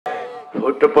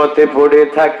ফুটপথে পড়ে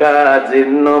থাকা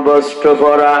জীর্ণ বস্ত্র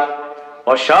পরা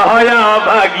অসহায়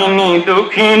ভাগিনী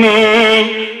দুঃখিনী,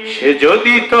 সে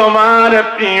যদি তোমার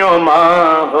প্রিয় মা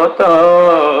হতো,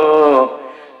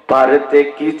 পারতে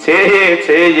কি চেয়ে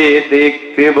চেয়ে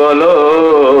দেখতে বলো,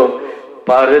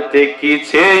 পারতে কি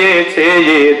চেয়ে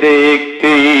চেয়ে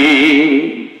দেখতে।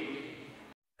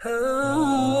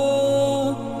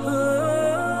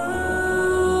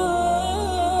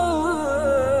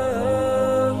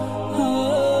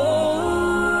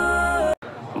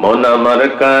 মন আমার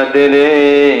কাঁদে রে,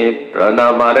 প্রাণ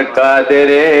আমার কাঁদে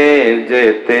রে,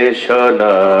 যেতে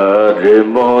সোনার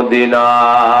মদিনা।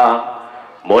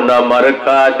 মন আমার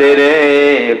কাঁদে রে,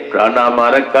 প্রাণ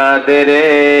আমার কাঁদে রে,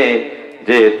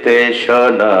 যেতে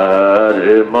সোনার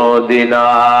মদিনা।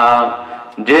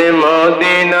 যে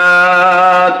মদিনা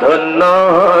ধন্য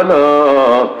হলো,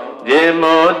 যে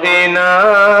মদিনা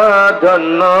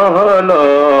ধন্য হলো,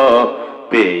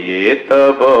 পেয়ে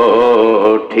তব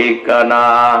ঠিকানা।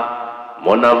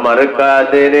 মন আমার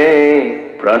কাঁদে রে,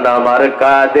 প্রাণ আমার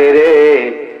কাঁদে রে,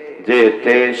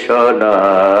 যেতে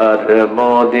সোনার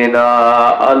মদিনা।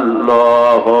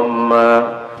 আল্লাহুম্মা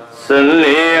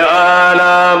সাল্লি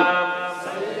আলা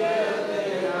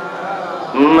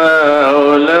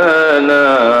মাওলানা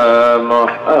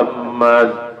মুহাম্মদ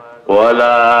ওয়া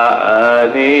আলা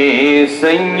আলি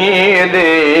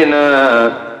সাইয়্যিদিনা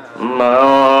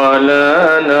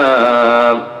মাওলানা।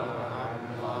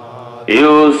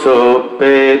 ইউসুফ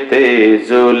পেতে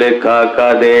জুলেখা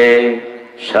কাঁদে,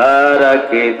 সারা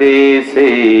কেঁদেছে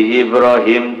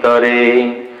ইব্রাহিম তরে।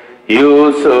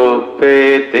 ইউসুফ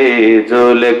পেতে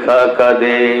জুলেখা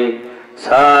কাঁদে,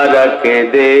 সারা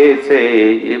কেঁদেছে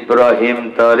ইব্রাহিম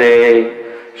তরে।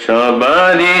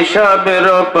 সবারই সবের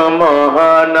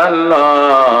মহান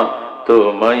আল্লাহ,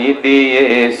 তোমায়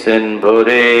দিয়েছেন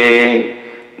ভরে।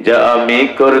 যা আমি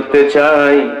করতে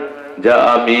চাই, যা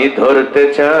আমি ধরতে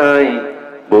চাই,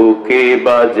 বুকে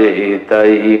বাজে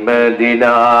তাই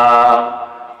মদিনা।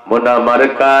 মন আমার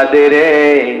কাঁদে রে,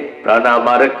 প্রাণ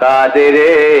আমার কাঁদে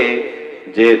রে,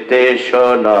 যেতে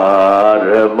সোনার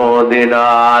মদিনা।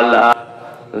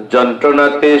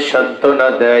 যন্ত্রণাতে সান্ত্বনা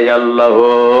দেয় আল্লাহ,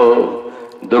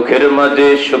 দুঃখের মাঝে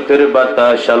সুখের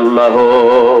বাতাস আল্লাহ।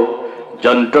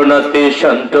 যন্ত্রণাতে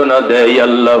সান্ত্বনা দেয়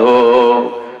আল্লাহ,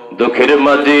 দুঃখের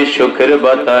মাঝে সুখের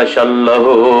বাতাস আল্লাহ।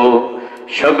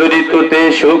 সব ঋতুতে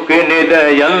সুখ এনে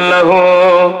দেয় আল্লাহ,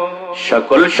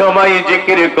 সকল সময়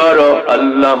জিকির করো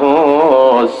আল্লাহ।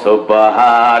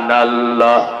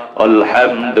 সুবহানাল্লাহ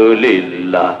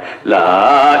আলহামদুলিল্লাহ লা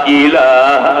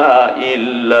ইলাহা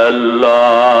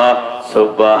ইল্লাল্লাহ।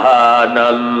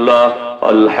 সুবহানাল্লাহ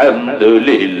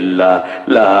আলহামদুলিল্লাহ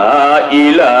লা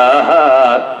ইলাহা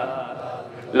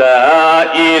লা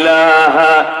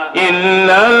ইলাহা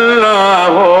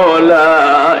ইল্লাল্লাহ লা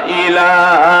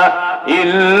ইলাহা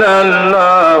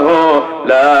ইল্লাল্লাহ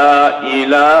লা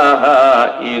ইলাহা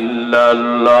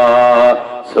ইল্লাল্লাহ।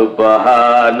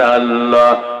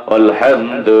 সুবহানাল্লাহ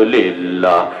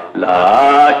আলহামদুলিল্লাহ লা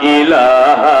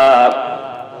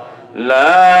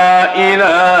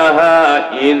ইলাহা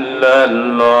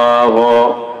ইল্লাল্লাহ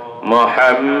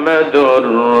মুহাম্মাদুর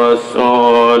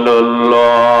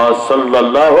রাসূলুল্লাহ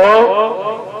সাল্লাল্লাহু।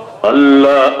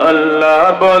 আল্লাহ আল্লাহ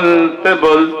বলতে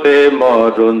বলতে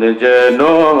মরণ যেন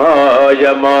হয়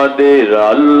আমাদের।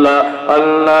 আল্লাহ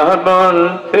আল্লাহ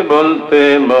বলতে বলতে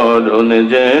মরণ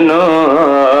যেন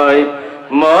হয়।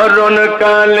 মরণ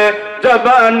কালে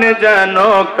জবান যেন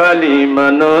কালিমা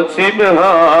নসিব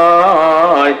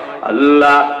হয়।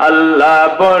 আল্লাহ আল্লাহ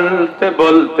বলতে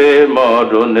বলতে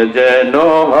মরণ যেন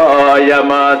হয়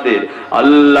আমাদের।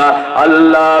 আল্লাহ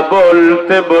আল্লাহ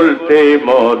বলতে বলতে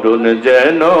মরণ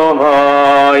যেন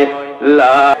হয়।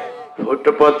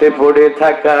 ফুটপথে পড়ে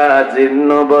থাকা জীর্ণ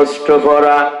বস্ত্র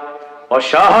পরা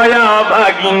অসহায়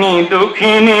ভাগিনী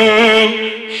দুঃখিনী,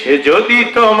 সে যদি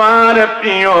তোমার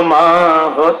প্রিয় মা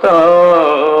হতো,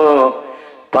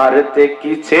 পারতে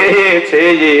কি চেয়ে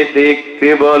চেয়ে দেখতে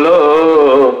বলো,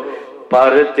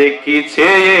 পারতে কি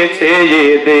চেয়ে চেয়ে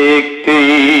দেখতে।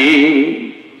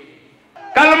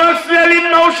 কার্ল মার্কস লেনিন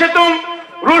মাও সেতুং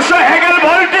রুশো হেগেল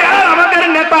ভলটেয়ার আমাদের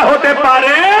নেতা হতে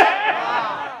পারে?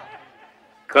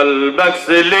 কার্ল মার্কস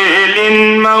লেনিন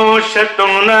মাও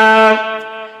সেতুং না,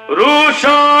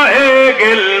 রুশো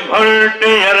হেগেল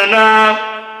ভলটেয়ার না।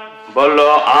 বলো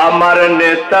আমার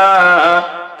নেতা,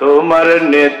 তোমার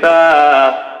নেতা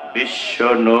বিশ্ব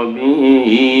নবী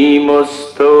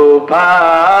মুস্তাফা।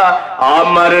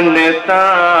 আমার নেতা,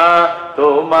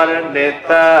 তোমার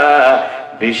নেতা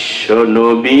বিশ্ব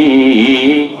নবী।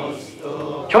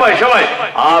 সবাই সবাই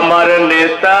আমার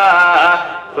নেতা,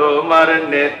 তোমার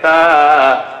নেতা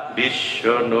বিশ্ব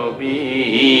নবী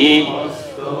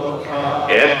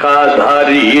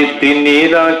একাধারী তিনি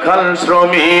রাখাল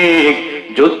শ্রমিক,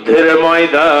 যুদ্ধের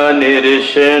ময়দানের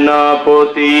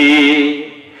সেনাপতি,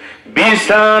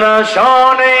 বিচার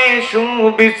আসনে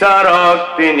সুবিচারক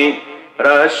তিনি,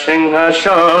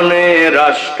 রাজসিংহাসনে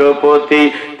রাষ্ট্রপতি,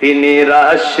 তিনি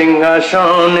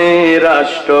রাজসিংহাসনে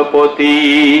রাষ্ট্রপতি।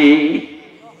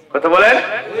 কথা বলেন,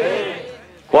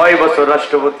 কয় বছর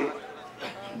রাষ্ট্রপতি?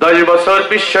 10 বছর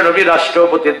বিশ্বনবী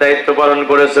রাষ্ট্রপতির দায়িত্ব পালন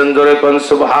করেছেন। জোরে কোন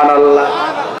সুবহানাল্লাহ।